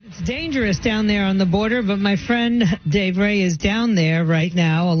dangerous down there on the border, but my friend Dave Ray is down there right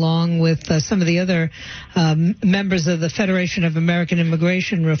now, along with some of the other members of the Federation of American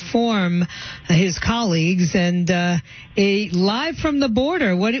Immigration Reform, his colleagues, and live from the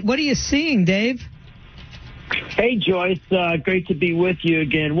border. What are you seeing, Dave? Hey, Joyce. Great to be with you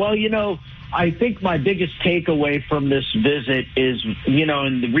again. Well, I think my biggest takeaway from this visit is,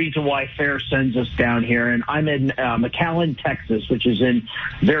 and the reason why FAIR sends us down here, and I'm in McAllen, Texas, which is in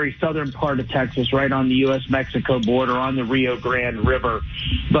very southern part of Texas, right on the U.S.-Mexico border on the Rio Grande River.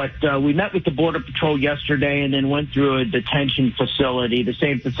 But we met with the Border Patrol yesterday and then went through a detention facility, the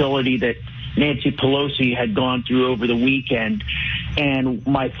same facility that Nancy Pelosi had gone through over the weekend. And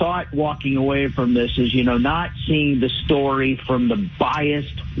my thought walking away from this is, not seeing the story from the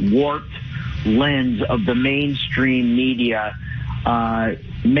biased, warped lens of the mainstream media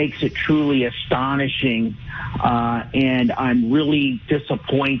makes it truly astonishing. And I'm really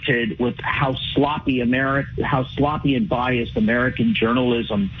disappointed with how sloppy and biased American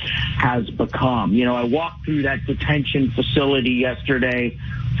journalism has become. I walked through that detention facility yesterday,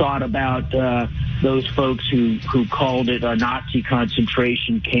 thought about those folks who called it a Nazi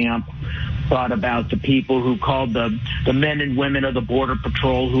concentration camp, thought about the people who called the men and women of the Border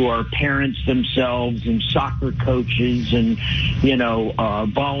Patrol who are parents themselves and soccer coaches and,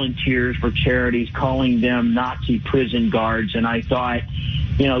 volunteers for charities, calling them Nazi prison guards. And I thought,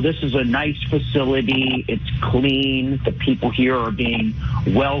 this is a nice facility. It's clean. The people here are being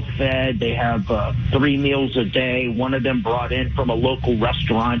well fed. They have 3 meals a day, one of them brought in from a local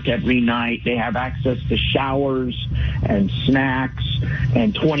restaurant every night. They have access to showers and snacks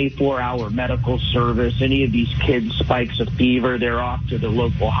and 24-hour medical service. Any of these kids spikes a fever, they're off to the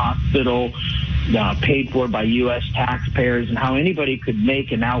local hospital, paid for by U.S. taxpayers. And how anybody could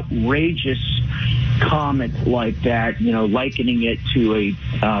make an outrageous comment like that, likening it to a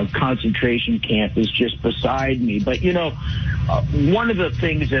concentration camp is just beside me. But, one of the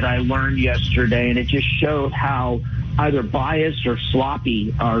things that I learned yesterday, and it just showed how either biased or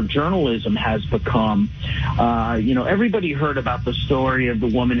sloppy our journalism has become. Everybody heard about the story of the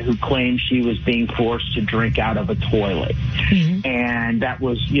woman who claimed she was being forced to drink out of a toilet. Mm-hmm. And that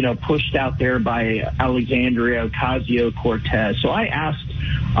was, pushed out there by Alexandria Ocasio-Cortez. So I asked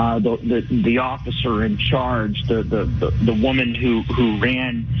the officer in charge, the woman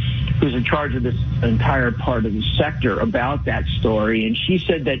who's in charge of this entire part of the sector about that story, and she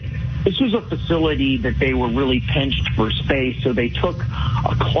said that this was a facility that they were really pinched for space, so they took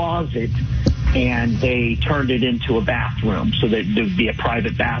a closet and they turned it into a bathroom so that there'd be a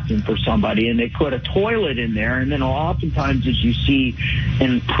private bathroom for somebody, and they put a toilet in there. And then oftentimes, as you see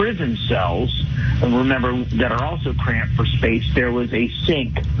in prison cells, and remember, that are also cramped for space, there was a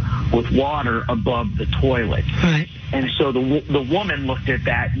sink with water above the toilet. Right. And so the woman looked at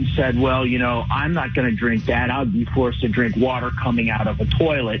that and said, well, I'm not going to drink that. I'd be forced to drink water coming out of a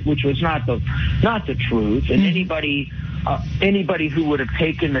toilet, which was not the truth. And anybody who would have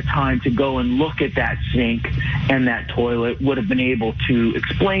taken the time to go and look at that sink and that toilet would have been able to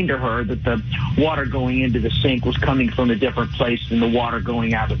explain to her that the water going into the sink was coming from a different place than the water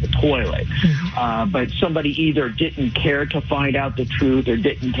going out of the toilet. Mm-hmm. But somebody either didn't care to find out the truth or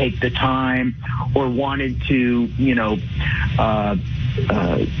didn't take the time or wanted to,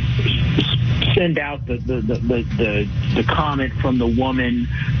 send out the comment from the woman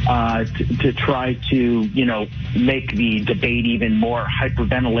to try to, make the debate even more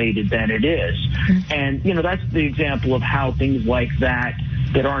hyperventilated than it is. Mm-hmm. And, that's the example of how things like that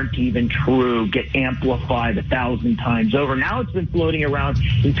aren't even true get amplified 1,000 times over. Now it's been floating around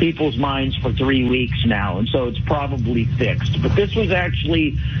in people's minds for 3 weeks now, and so it's probably fixed. But this was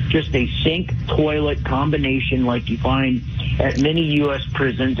actually just a sink-toilet combination like you find at many U.S.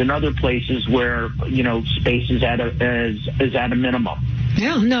 prisons and other places where, space is at a minimum.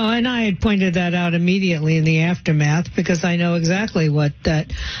 Yeah, no, and I had pointed that out immediately in the aftermath because I know exactly what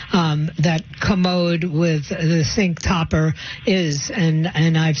that commode with the sink topper is,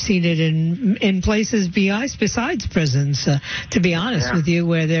 and I've seen it in places besides prisons, to be honest with you,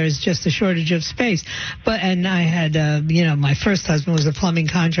 where there's just a shortage of space. And I had, my first husband was a plumbing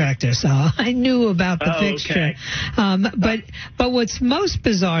contractor, so I knew about the fixture. Okay. But what's most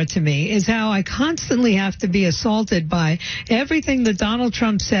bizarre to me is how I constantly have to be assaulted by everything that Donald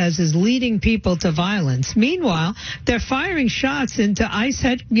Trump says is leading people to violence. Meanwhile, they're firing shots into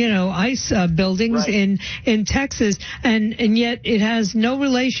ICE buildings in Texas, and yet it has no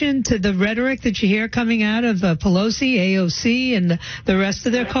relation to the rhetoric that you hear coming out of Pelosi, AOC, and the rest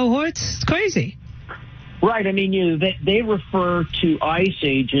of their cohorts. It's crazy. Right. I mean, they refer to ICE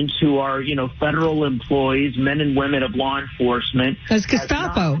agents who are, federal employees, men and women of law enforcement. As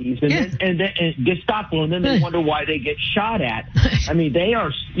Gestapo. And Gestapo, and then they wonder why they get shot at. I mean, they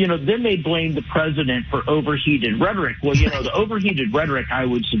are, then they blame the president for overheated rhetoric. Well, the overheated rhetoric, I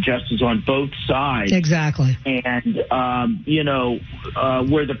would suggest, is on both sides. Exactly. And,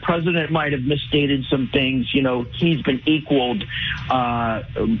 where the president might have misstated some things, he's been equaled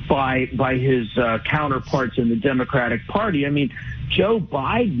by his counterparts in the Democratic Party. I mean, Joe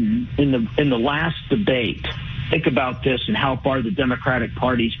Biden in the last debate, think about this and how far the Democratic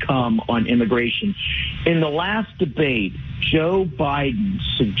Party's come on immigration. In the last debate, Joe Biden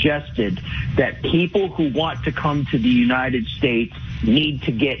suggested that people who want to come to the United States need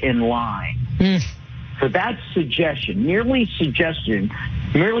to get in line. So that suggestion, merely suggesting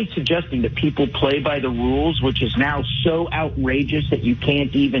that people play by the rules, which is now so outrageous that you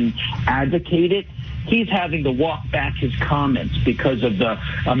can't even advocate it, he's having to walk back his comments because of the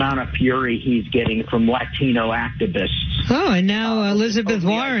amount of fury he's getting from Latino activists. Oh, and now Elizabeth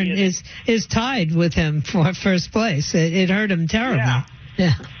Warren is tied with him for first place. It hurt him terribly.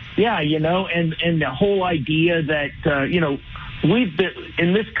 Yeah, and the whole idea that, we've been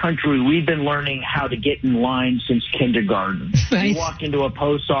in this country. We've been learning how to get in line since kindergarten. Right. You walk into a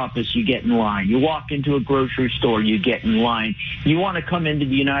post office, you get in line. You walk into a grocery store, you get in line. You want to come into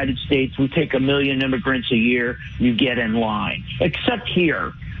the United States? We take 1 million immigrants a year. You get in line. Except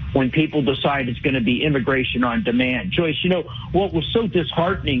here, when people decide it's going to be immigration on demand. Joyce, what was so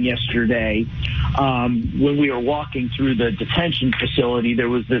disheartening yesterday when we were walking through the detention facility, there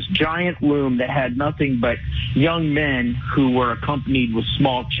was this giant room that had nothing but young men who were accompanied with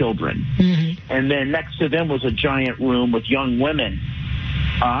small children. Mm-hmm. And then next to them was a giant room with young women.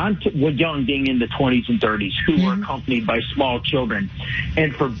 With young being in the 20s and 30s, who were accompanied by small children.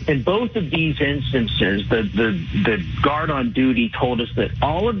 And in both of these instances, the guard on duty told us that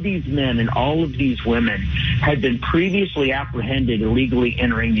all of these men and all of these women had been previously apprehended illegally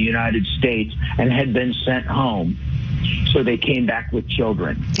entering the United States and had been sent home. So they came back with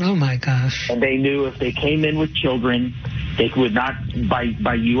children. Oh, my gosh. And they knew if they came in with children, they would not,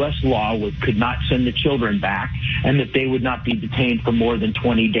 by U.S. law, could not send the children back, and that they would not be detained for more than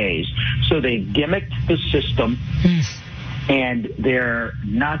 20 days. So they gimmicked the system, and they're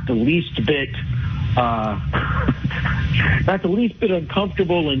not the least bit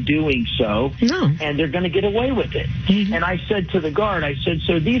uncomfortable in doing so. No. And they're going to get away with it. Mm-hmm. And I said to the guard,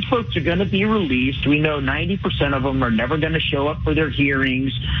 so these folks are going to be released. We know 90% of them are never going to show up for their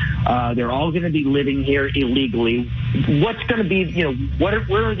hearings. They're all going to be living here illegally. What's going to be,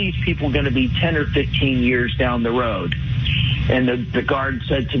 where are these people going to be 10 or 15 years down the road? And the guard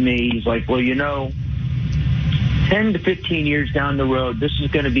said to me, he's like, well, 10 to 15 years down the road, this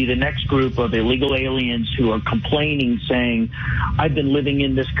is going to be the next group of illegal aliens who are complaining, saying, I've been living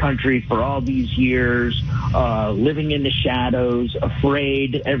in this country for all these years, living in the shadows,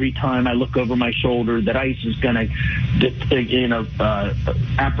 afraid every time I look over my shoulder that ICE is going to,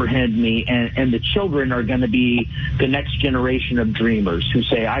 apprehend me. And the children are going to be the next generation of dreamers who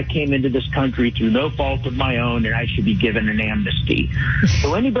say, I came into this country through no fault of my own and I should be given an amnesty.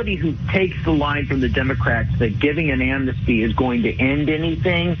 So anybody who takes the line from the Democrats that giving an amnesty is going to end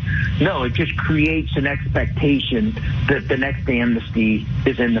anything, no, it just creates an expectation that the next amnesty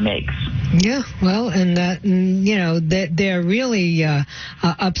is in the makes. Yeah, well, and they're really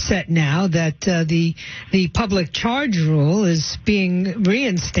upset now that the public charge rule is being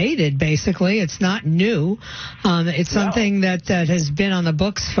reinstated. Basically, it's not new. It's something that has been on the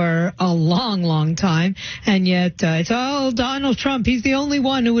books for a long, long time, and yet it's Donald Trump. He's the only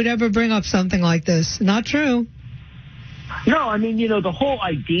one who would ever bring up something like this. Not true. No, I mean, the whole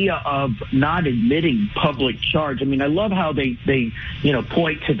idea of not admitting public charge. I mean, I love how they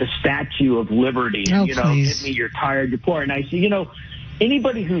point to the Statue of Liberty and, give me you're tired, you're poor. And I say,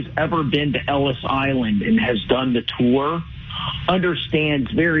 anybody who's ever been to Ellis Island and has done the tour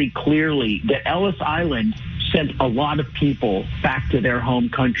understands very clearly that Ellis Island sent a lot of people back to their home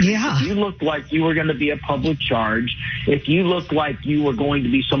country. Yeah. If you looked like you were going to be a public charge, if you looked like you were going to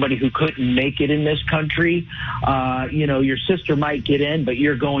be somebody who couldn't make it in this country, your sister might get in, but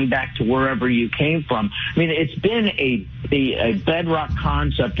you're going back to wherever you came from. I mean, it's been a bedrock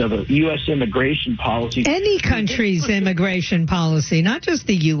concept of a U.S. immigration policy. Any country's immigration policy, not just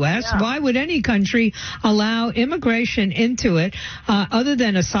the U.S. Yeah. Why would any country allow immigration into it other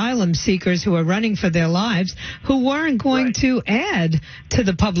than asylum seekers who are running for their lives, who weren't going to add to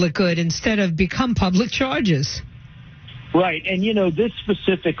the public good instead of become public charges? Right, and this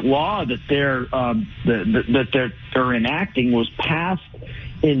specific law that they're enacting was passed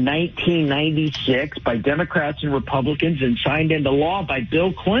in 1996 by Democrats and Republicans and signed into law by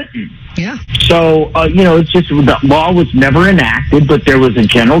Bill Clinton. Yeah. So, it's just the law was never enacted, but there was a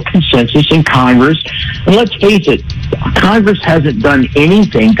general consensus in Congress. And let's face it, Congress hasn't done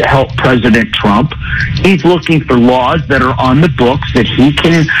anything to help President Trump. He's looking for laws that are on the books that he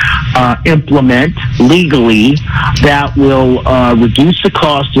can implement legally that will reduce the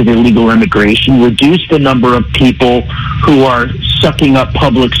cost of illegal immigration, reduce the number of people who are sucking up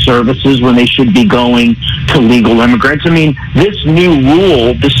public services when they should be going to legal immigrants. I mean, this new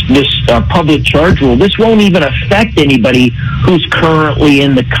rule, this public charge rule, this won't even affect anybody who's currently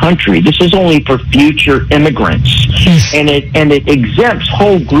in the country. This is only for future immigrants. And it exempts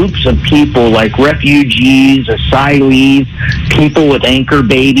whole groups of people like refugees, asylees, people with anchor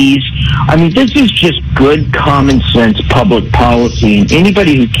babies. I mean, this is just good common sense public policy, and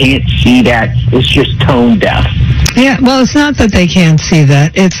anybody who can't see that is just tone deaf. Yeah, well, it's not that they can't see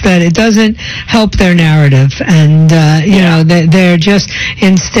that. It's that it doesn't help their narrative. And, they're just,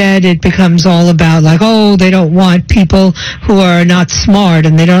 instead it becomes all about like, oh, they don't want people who are not smart,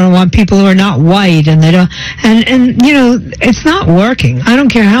 and they don't want people who are not white, and they don't, and it's not working. I don't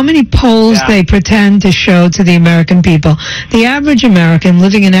care how many polls they pretend to show to the American people. The average American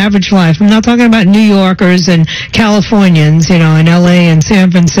living an average life, I'm not talking about New Yorkers and Californians, in LA and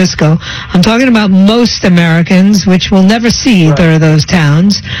San Francisco. I'm talking about most Americans, which will never see either of those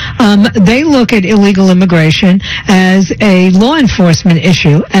towns. They look at illegal immigration as a law enforcement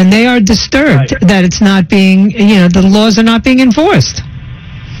issue, and they are disturbed that it's not being, the laws are not being enforced.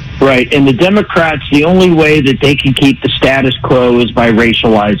 Right, and the Democrats, the only way that they can keep the status quo is by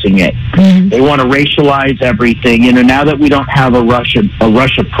racializing it. Mm-hmm. They want to racialize everything. Now that we don't have a Russia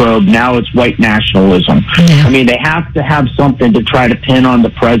probe, now it's white nationalism. Yeah. I mean, they have to have something to try to pin on the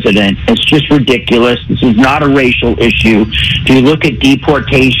president. It's just ridiculous. This is not a racial issue. If you look at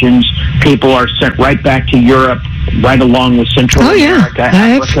deportations, people are sent right back to Europe, right along with Central America,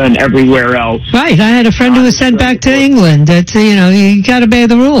 Africa, and everywhere else. Right. I had a friend who was sent back to England. It's, you got to obey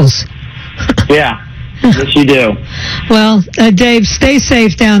the rules. Yeah. Yes, you do. Well, Dave, stay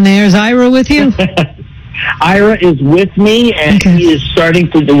safe down there. Is Ira with you? Ira is with me, and he is starting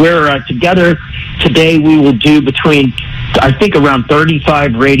to. We're together today. We will do between, I think, around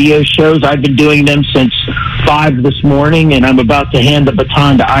 35 radio shows. I've been doing them since 5 this morning, and I'm about to hand the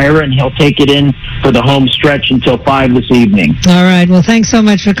baton to Ira, and he'll take it in for the home stretch until 5 this evening. All right. Well, thanks so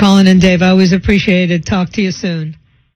much for calling in, Dave. I always appreciate it. Talk to you soon.